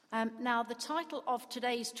Now, the title of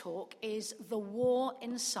today's talk is The War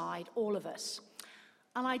Inside All of Us.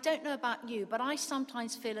 And I don't know about you, but I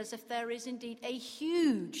sometimes feel as if there is indeed a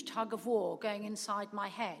huge tug of war going inside my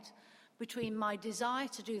head between my desire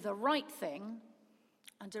to do the right thing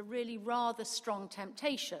and a really rather strong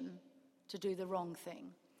temptation to do the wrong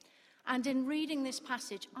thing. And in reading this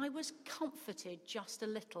passage, I was comforted just a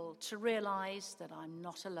little to realize that I'm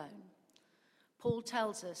not alone. Paul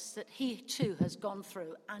tells us that he too has gone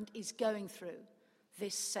through and is going through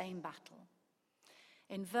this same battle.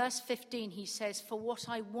 In verse 15, he says, "For what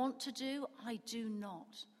I want to do, I do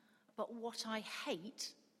not, but what I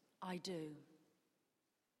hate, I do."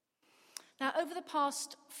 Now, over the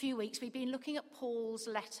past few weeks, we've been looking at Paul's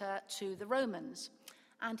letter to the Romans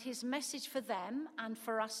and his message for them and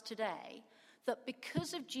for us today, that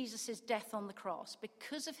because of Jesus' death on the cross,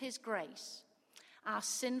 because of his grace, our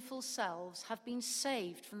sinful selves have been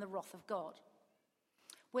saved from the wrath of God.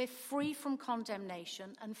 We're free from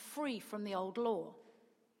condemnation and free from the old law.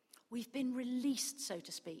 We've been released, so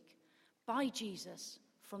to speak, by Jesus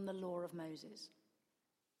from the law of Moses.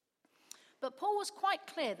 But Paul was quite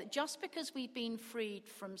clear that just because we've been freed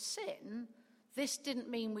from sin, this didn't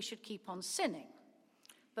mean we should keep on sinning,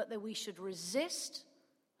 but that we should resist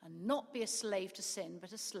and not be a slave to sin,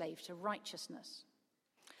 but a slave to righteousness.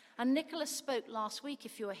 And Nicholas spoke last week,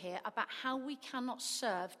 if you were here, about how we cannot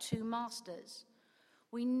serve two masters.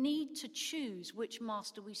 We need to choose which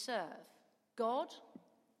master we serve, God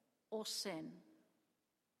or sin.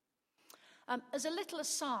 As a little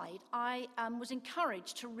aside, I was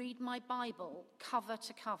encouraged to read my Bible cover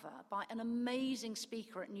to cover by an amazing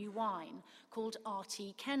speaker at New Wine called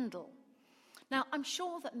R.T. Kendall. Now, I'm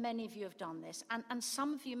sure that many of you have done this, and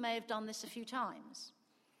some of you may have done this a few times.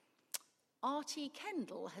 R.T.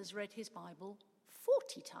 Kendall has read his Bible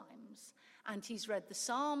 40 times, and he's read the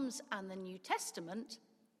Psalms and the New Testament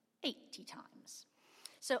 80 times.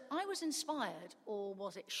 So I was inspired, or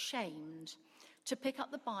was it shamed, to pick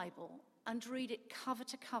up the Bible and read it cover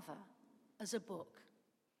to cover as a book.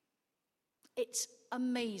 It's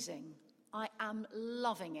amazing. I am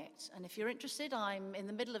loving it. And if you're interested, I'm in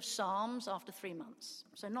the middle of Psalms after 3 months,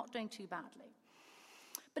 so not doing too badly.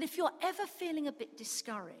 But if you're ever feeling a bit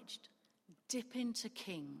discouraged, dip into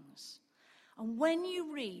Kings. And when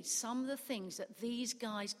you read some of the things that these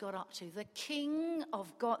guys got up to, the kings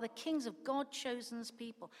of God chosen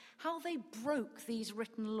people, how they broke these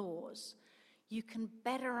written laws, you can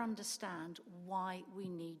better understand why we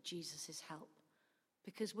need Jesus' help.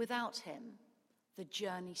 Because without him, the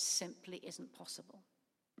journey simply isn't possible.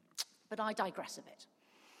 But I digress a bit.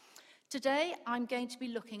 Today, I'm going to be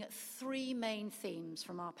looking at 3 main themes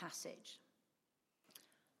from our passage.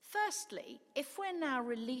 Firstly, if we're now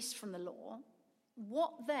released from the law,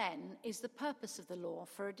 what then is the purpose of the law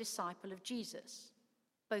for a disciple of Jesus,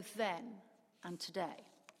 both then and today?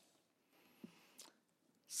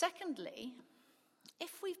 Secondly,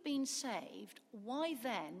 if we've been saved, why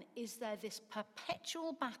then is there this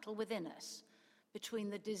perpetual battle within us between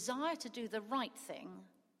the desire to do the right thing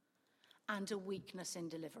and a weakness in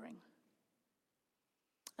delivering?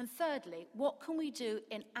 And thirdly, what can we do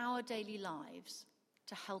in our daily lives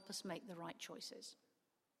to help us make the right choices?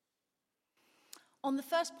 On the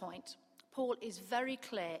first point, Paul is very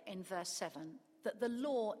clear in verse 7 that the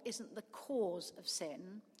law isn't the cause of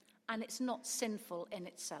sin and it's not sinful in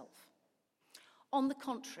itself. On the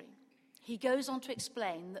contrary, he goes on to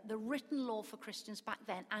explain that the written law for Christians back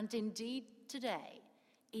then, and indeed today,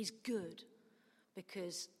 is good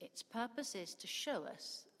because its purpose is to show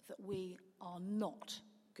us that we are not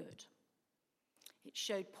good. It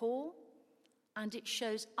showed Paul, and it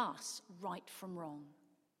shows us right from wrong.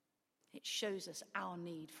 It shows us our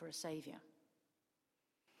need for a saviour.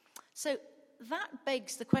 So that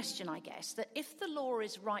begs the question, I guess, that if the law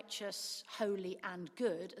is righteous, holy, and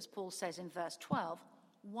good, as Paul says in verse 12,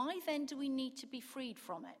 why then do we need to be freed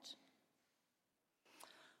from it?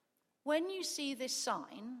 When you see this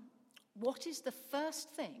sign, what is the first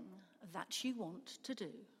thing that you want to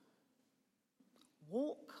do?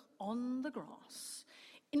 Walk on the grass.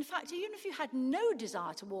 In fact, even if you had no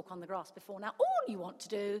desire to walk on the grass before now, all you want to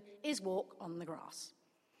do is walk on the grass.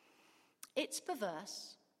 It's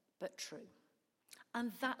perverse, but true.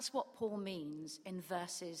 And that's what Paul means in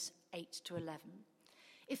verses 8 to 11.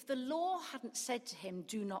 If the law hadn't said to him,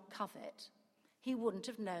 "Do not covet," he wouldn't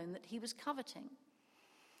have known that he was coveting.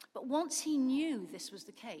 But once he knew this was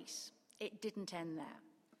the case, it didn't end there.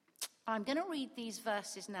 I'm going to read these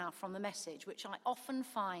verses now from the Message, which I often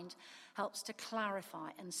find helps to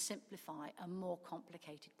clarify and simplify a more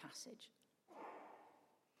complicated passage.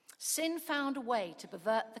 Sin found a way to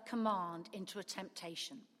pervert the command into a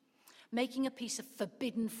temptation. making a piece of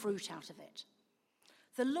forbidden fruit out of it.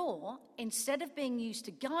 The law, instead of being used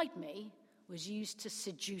to guide me, was used to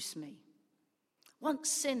seduce me. Once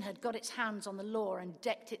sin had got its hands on the law and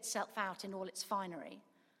decked itself out in all its finery,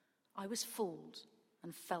 I was fooled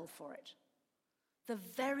and fell for it. The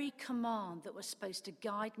very command that was supposed to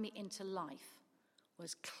guide me into life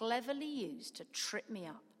was cleverly used to trip me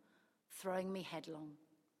up, throwing me headlong.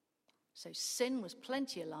 So sin was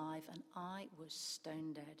plenty alive and I was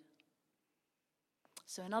stone dead.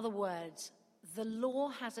 So in other words, the law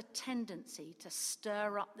has a tendency to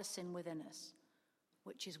stir up the sin within us,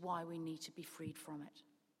 which is why we need to be freed from it.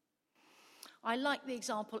 I like the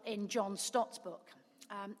example in John Stott's book.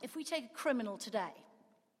 If we take a criminal today,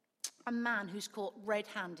 a man who's caught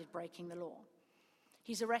red-handed breaking the law,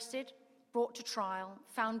 he's arrested, brought to trial,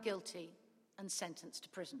 found guilty, and sentenced to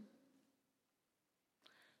prison.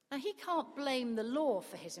 Now, he can't blame the law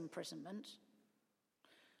for his imprisonment.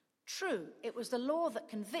 True, it was the law that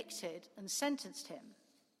convicted and sentenced him,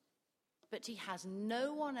 but he has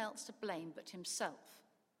no one else to blame but himself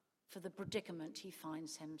for the predicament he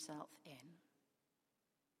finds himself in.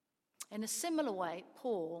 In a similar way,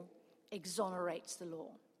 Paul exonerates the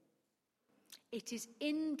law. It is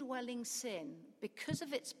indwelling sin, because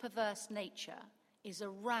of its perverse nature, is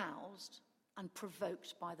aroused and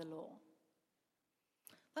provoked by the law.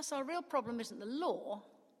 Thus, our real problem isn't the law,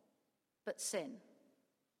 but sin.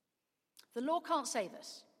 The law can't save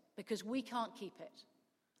us because we can't keep it,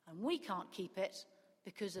 and we can't keep it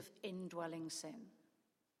because of indwelling sin.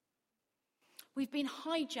 We've been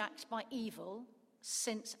hijacked by evil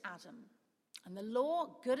since Adam, and the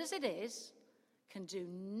law, good as it is, can do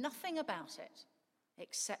nothing about it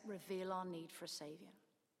except reveal our need for a saviour.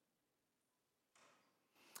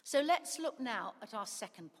 So let's look now at our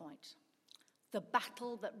second point, the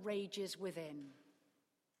battle that rages within.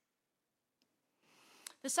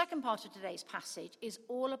 The second part of today's passage is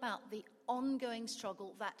all about the ongoing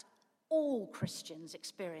struggle that all Christians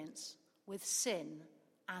experience with sin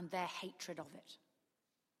and their hatred of it.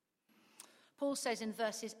 Paul says in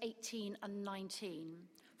verses 18 and 19,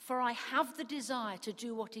 "For I have the desire to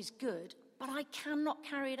do what is good, but I cannot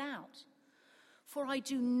carry it out. For I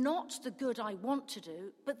do not the good I want to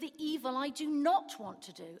do, but the evil I do not want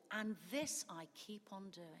to do, and this I keep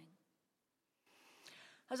on doing."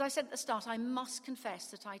 As I said at the start, I must confess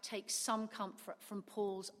that I take some comfort from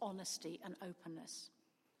Paul's honesty and openness.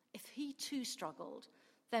 If he too struggled,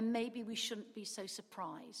 then maybe we shouldn't be so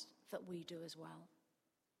surprised that we do as well.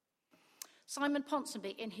 Simon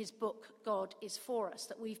Ponsonby, in his book, God is For Us,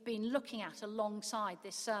 that we've been looking at alongside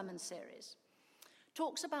this sermon series,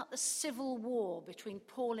 talks about the civil war between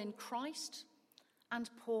Paul in Christ and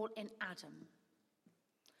Paul in Adam,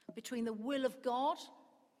 between the will of God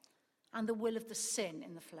and the will of the sin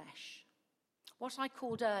in the flesh. What I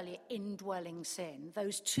called earlier indwelling sin,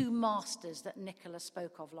 those two masters that Nicola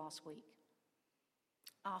spoke of last week.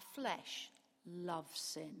 Our flesh loves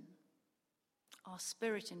sin. Our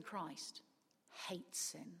spirit in Christ hates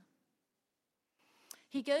sin.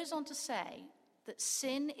 He goes on to say that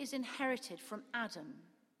sin is inherited from Adam.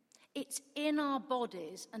 It's in our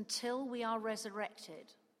bodies until we are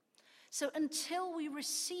resurrected. So until we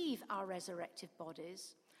receive our resurrected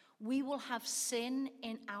bodies, we will have sin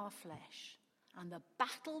in our flesh, and the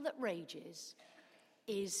battle that rages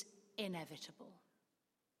is inevitable.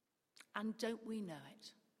 And don't we know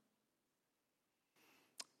it?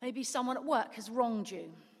 Maybe someone at work has wronged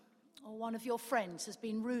you, or one of your friends has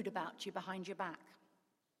been rude about you behind your back.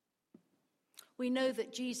 We know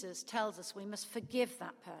that Jesus tells us we must forgive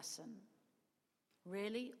that person.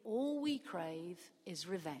 Really, all we crave is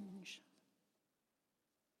revenge.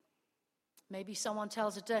 Maybe someone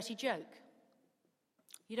tells a dirty joke.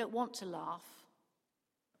 You don't want to laugh,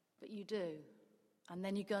 but you do. And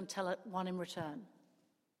then you go and tell one in return.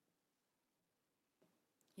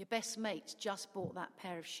 Your best mate just bought that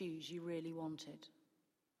pair of shoes you really wanted,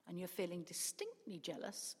 and you're feeling distinctly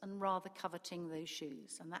jealous and rather coveting those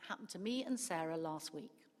shoes. And that happened to me and Sarah last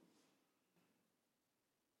week.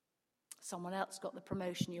 Someone else got the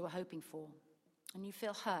promotion you were hoping for, and you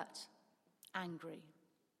feel hurt, angry,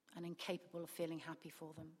 and incapable of feeling happy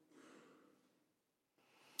for them.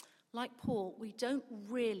 Like Paul, we don't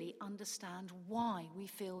really understand why we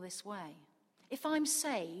feel this way. If I'm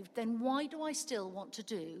saved, then why do I still want to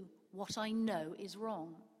do what I know is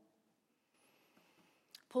wrong?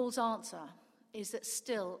 Paul's answer is that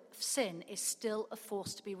sin is still a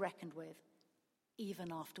force to be reckoned with,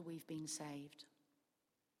 even after we've been saved.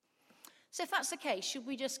 So if that's the case, should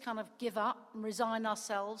we just kind of give up and resign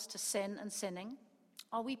ourselves to sin and sinning?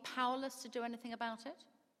 Are we powerless to do anything about it?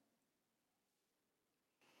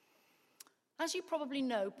 As you probably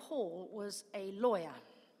know, Paul was a lawyer.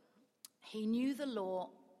 He knew the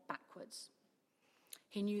law backwards.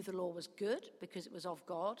 He knew the law was good because it was of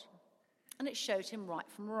God, and it showed him right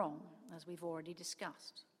from wrong, as we've already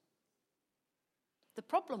discussed. The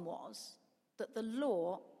problem was that the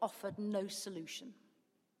law offered no solution.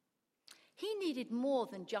 He needed more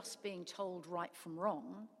than just being told right from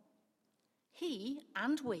wrong. He,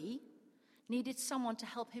 and we, needed someone to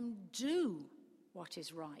help him do what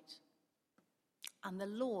is right. And the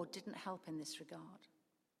law didn't help in this regard.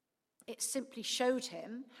 It simply showed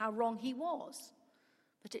him how wrong he was,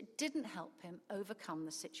 but it didn't help him overcome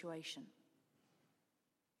the situation.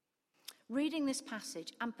 Reading this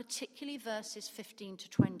passage, and particularly verses 15 to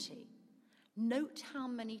 20, note how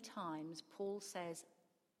many times Paul says,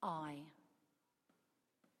 I.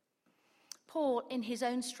 Paul, in his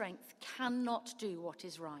own strength, cannot do what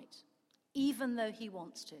is right, even though he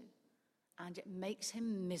wants to, and it makes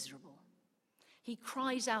him miserable. He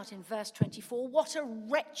cries out in verse 24, "What a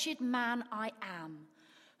wretched man I am!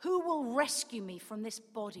 Who will rescue me from this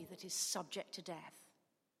body that is subject to death?"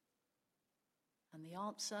 And the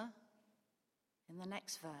answer in the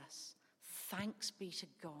next verse, "Thanks be to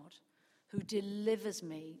God who delivers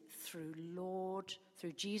me through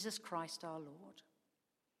Jesus Christ our Lord."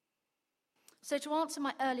 So to answer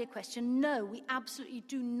my earlier question, no, we absolutely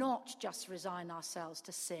do not just resign ourselves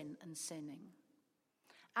to sin and sinning.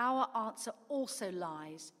 Our answer also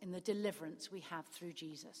lies in the deliverance we have through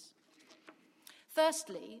Jesus.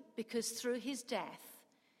 Firstly, because through his death,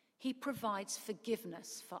 he provides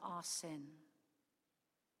forgiveness for our sin.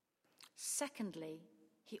 Secondly,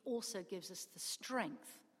 he also gives us the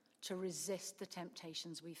strength to resist the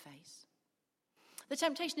temptations we face. The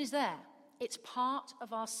temptation is there. It's part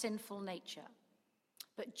of our sinful nature.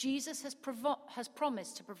 But Jesus has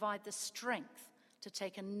promised to provide the strength to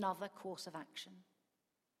take another course of action,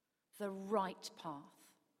 the right path.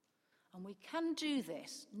 And we can do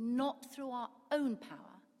this not through our own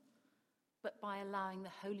power, but by allowing the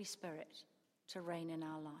Holy Spirit to reign in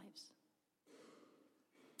our lives.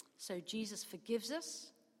 So Jesus forgives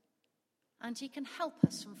us, and he can help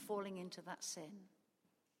us from falling into that sin.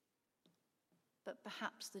 But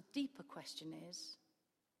perhaps the deeper question is,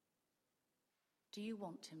 do you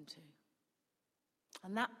want him to?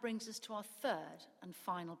 And that brings us to our third and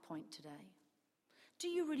final point today. Do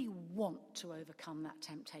you really want to overcome that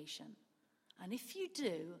temptation? And if you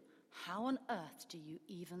do, how on earth do you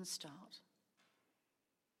even start?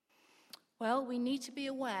 Well, we need to be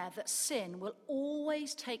aware that sin will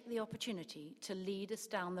always take the opportunity to lead us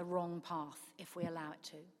down the wrong path if we allow it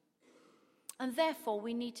to. And therefore,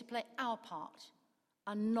 we need to play our part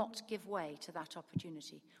and not give way to that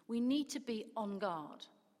opportunity. We need to be on guard.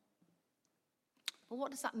 Well,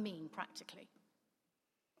 what does that mean practically?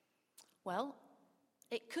 Well,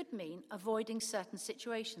 it could mean avoiding certain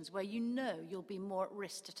situations where you know you'll be more at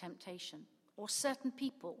risk to temptation, or certain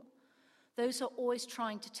people, those who are always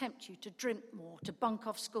trying to tempt you to drink more, to bunk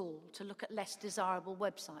off school, to look at less desirable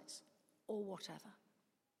websites, or whatever.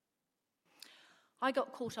 I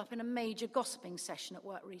got caught up in a major gossiping session at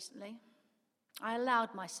work recently. I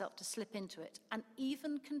allowed myself to slip into it and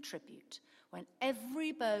even contribute when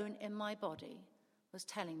every bone in my body was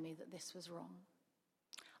telling me that this was wrong.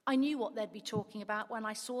 I knew what they'd be talking about when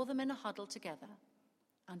I saw them in a huddle together,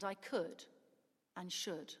 and I could and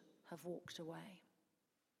should have walked away.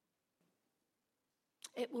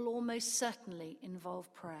 It will almost certainly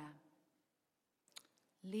involve prayer.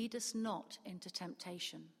 Lead us not into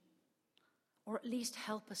temptation, or at least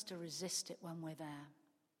help us to resist it when we're there.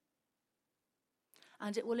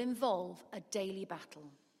 And it will involve a daily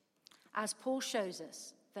battle. As Paul shows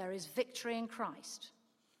us, there is victory in Christ,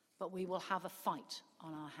 but we will have a fight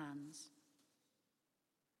on our hands.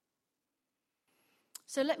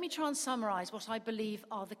 So let me try and summarize what I believe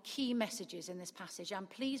are the key messages in this passage, and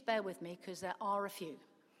please bear with me because there are a few.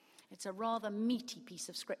 It's a rather meaty piece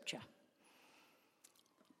of scripture.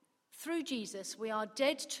 Through Jesus, we are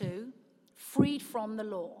dead to, freed from the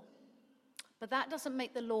law. But that doesn't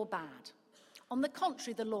make the law bad. On the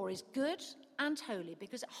contrary, the law is good and holy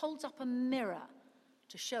because it holds up a mirror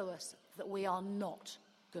to show us that we are not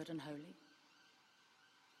good and holy.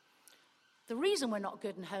 The reason we're not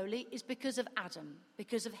good and holy is because of Adam.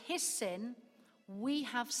 Because of his sin, we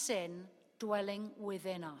have sin dwelling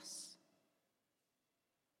within us.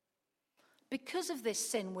 Because of this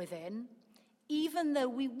sin within, even though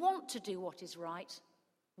we want to do what is right,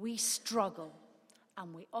 we struggle,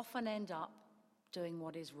 and we often end up doing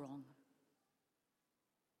what is wrong.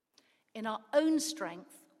 In our own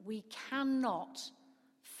strength, we cannot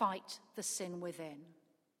fight the sin within.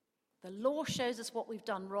 The law shows us what we've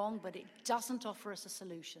done wrong, but it doesn't offer us a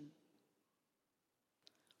solution.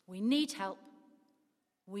 We need help.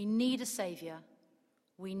 We need a Saviour.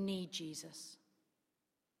 We need Jesus.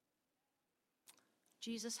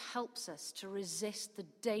 Jesus helps us to resist the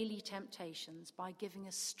daily temptations by giving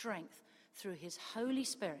us strength through his Holy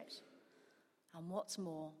Spirit, and what's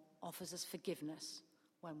more, offers us forgiveness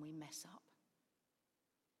when we mess up.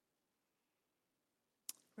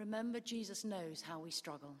 Remember, Jesus knows how we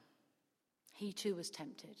struggle. He too was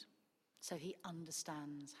tempted, so he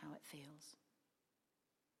understands how it feels.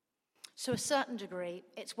 To a certain degree,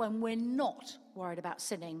 it's when we're not worried about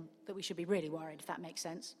sinning that we should be really worried, if that makes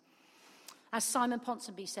sense. As Simon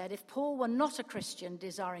Ponsonby said, if Paul were not a Christian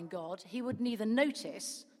desiring God, he would neither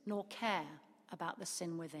notice nor care about the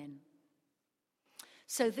sin within.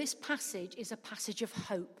 So this passage is a passage of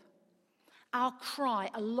hope. Our cry,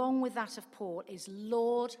 along with that of Paul, is,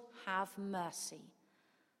 Lord, have mercy.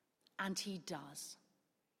 And he does.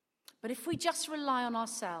 But if we just rely on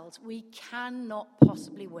ourselves, we cannot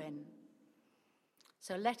possibly win.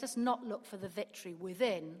 So let us not look for the victory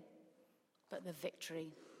within, but the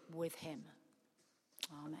victory with him.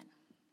 Amen.